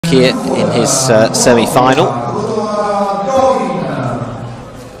here in his semi-final.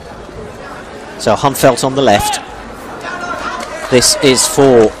 So Hunfeldt on the left. This is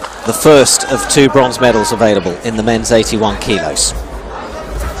for the first of 2 bronze medals available in the men's 81 kilos.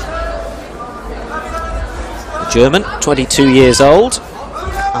 The German, 22 years old,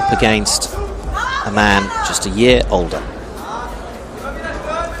 up against a man just a year older.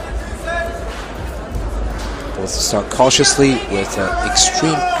 Both start cautiously with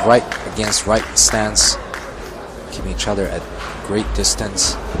extreme right against right stance, keeping each other at great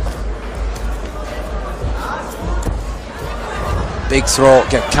distance. Big throw,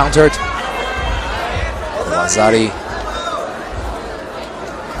 get countered. Vazari.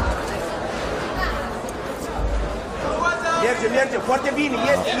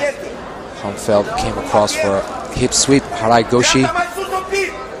 Hunfeldt came across for a hip sweep, Harai Goshi.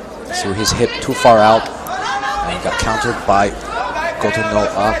 Threw his hip too far out and he got countered by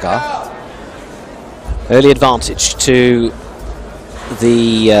D.Gotonoaga. Early advantage to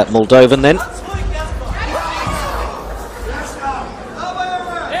the Moldovan then.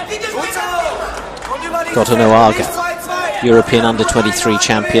 D.Gotonoaga, European under-23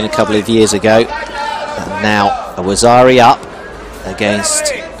 champion a couple of years ago. And now a Wazari up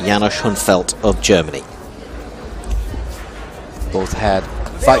against Janos Hunfeldt of Germany. Both had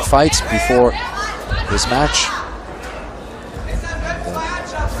 5 fights before this match.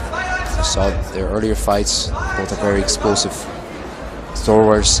 You saw their earlier fights. Both are very explosive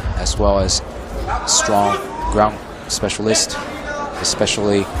throwers as well as strong ground specialists,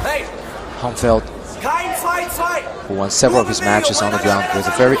 especially Hunfeldt, who won several of his matches on the ground with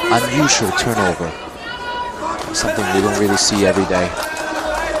a very unusual turnover. Something we don't really see every day.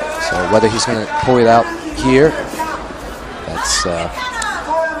 So whether he's going to pull it out here, that's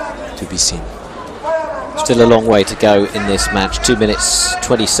to be seen. Still a long way to go in this match. 2 minutes,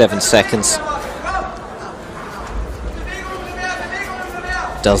 27 seconds.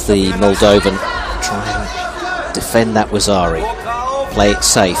 Does the Moldovan try and defend that Wazari? Play it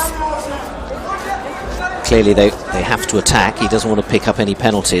safe. Clearly they have to attack. He doesn't want to pick up any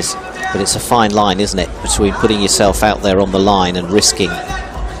penalties, but it's a fine line, isn't it, between putting yourself out there on the line and risking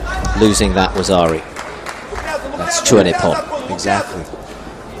losing that Wazari. That's Chuanipon. Exactly.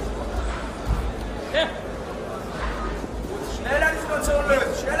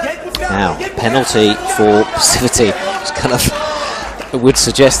 Now, penalty for passivity. It's kind of would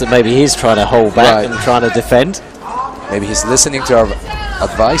suggest that maybe he's trying to hold back and trying to defend. Maybe he's listening to our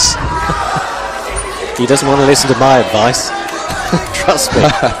advice. He doesn't want to listen to my advice. Trust me.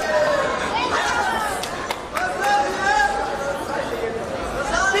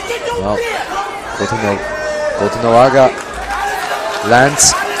 Well, D.Gotonoaga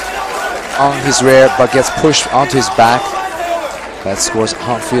lands on his rear but gets pushed onto his back. That scores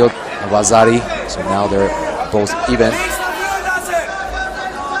Hunfeldt and Vazari. So now they're both even.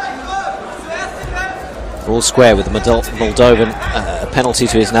 All square with the Moldovan penalty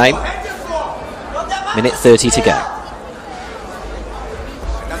to his name. Minute 30 to go.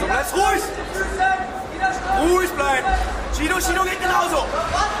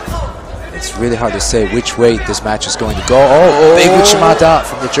 It's really hard to say which way this match is going to go. Oh, big Uchimata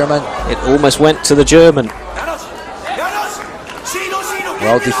from the German. It almost went to the German.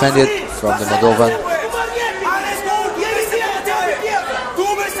 Well defended from the Moldovan.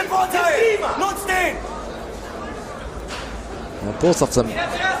 Well, both of them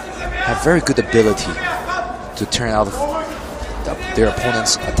have very good ability to turn out their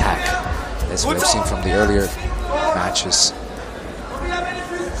opponent's attack, as we've seen from the earlier matches.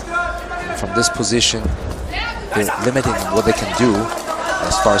 And from this position, they're limiting what they can do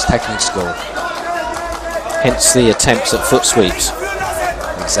as far as techniques go. Hence the attempts at foot sweeps.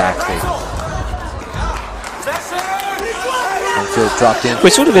 Exactly. Hunfeldt dropped in.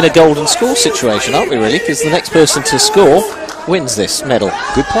 We're sort of in a golden score situation, aren't we, really? Because the next person to score wins this medal.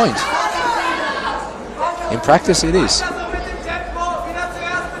 Good point. In practice, it is.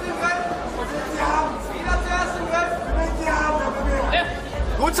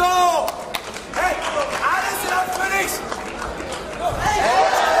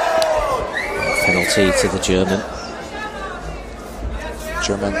 Penalty to the German.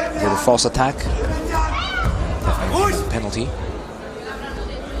 German with a false attack. Definitely a penalty.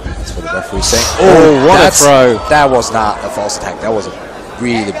 That's what the referee saying. Oh, what a throw. That was not a false attack. That was a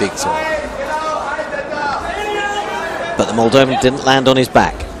really big throw. But the Moldovan didn't land on his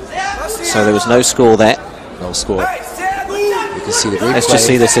back. So there was no score there. No score. You can see the replay. Let's just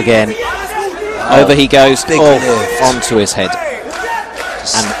see this again. Over he goes, onto his head.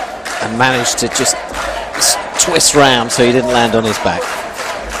 And managed to just twist round so he didn't land on his back.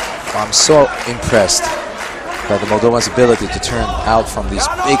 I'm so impressed by the Moldovan's ability to turn out from these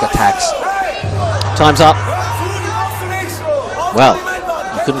big attacks. Time's up. Well,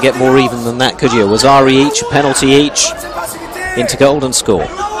 you couldn't get more even than that, could you? Wazari each, a penalty each, into golden score.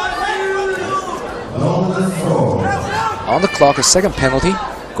 On the clock, a second penalty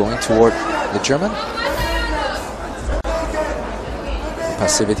going toward the German.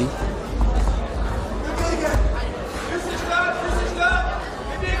 Passivity.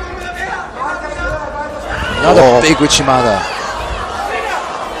 Another big Uchimata.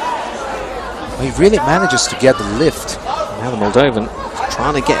 He really manages to get the lift. Now the Moldovan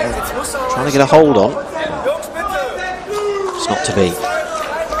trying to get a hold on. It's not to be.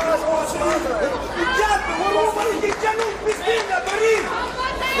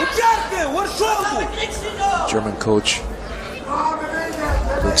 German coach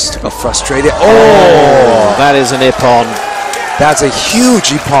looks to be frustrated. Oh, that is an ippon. That's a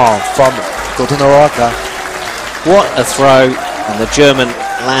huge ippon from D.Gotonoaga. What a throw, and the German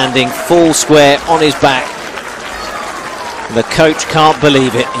landing full square on his back. And the coach can't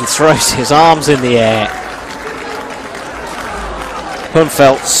believe it. He throws his arms in the air.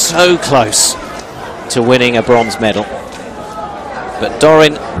 Humfeld so close to winning a bronze medal. But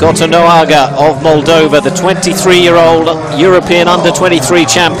D.Gotonoaga of Moldova, the 23-year-old European under-23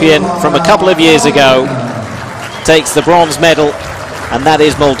 champion from a couple of years ago, takes the bronze medal, and that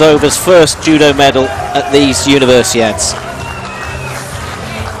is Moldova's first judo medal at these Universiades.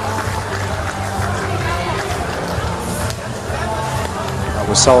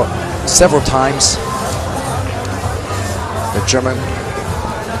 We saw several times the German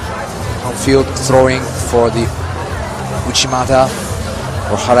on field throwing for the Uchimata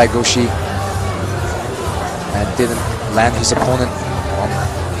or Haraigoshi and didn't land his opponent on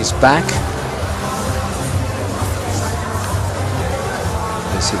his back.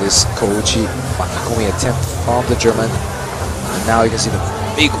 You see this Kouchi Makikomi attempt from the German. And now you can see the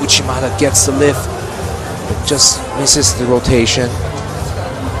big Uchimata gets the lift, but just misses the rotation,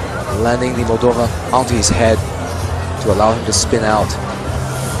 landing the Moldovan onto his head to allow him to spin out.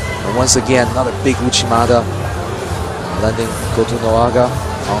 And once again, another big Uchimata, landing D.Gotonoaga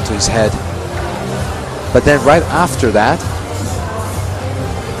onto his head. But then right after that,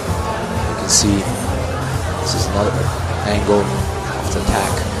 you can see this is another angle of the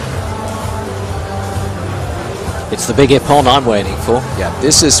attack. It's the big ippon I'm waiting for. Yeah,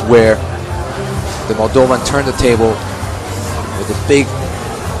 this is where the Moldovan turned the table with a big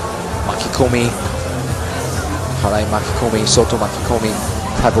Makikomi, Harai Makikomi, Soto Makikomi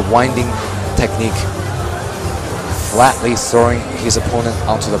type of winding technique, flatly throwing his opponent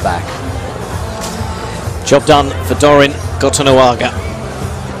onto the back. Job done for D.Gotonoaga.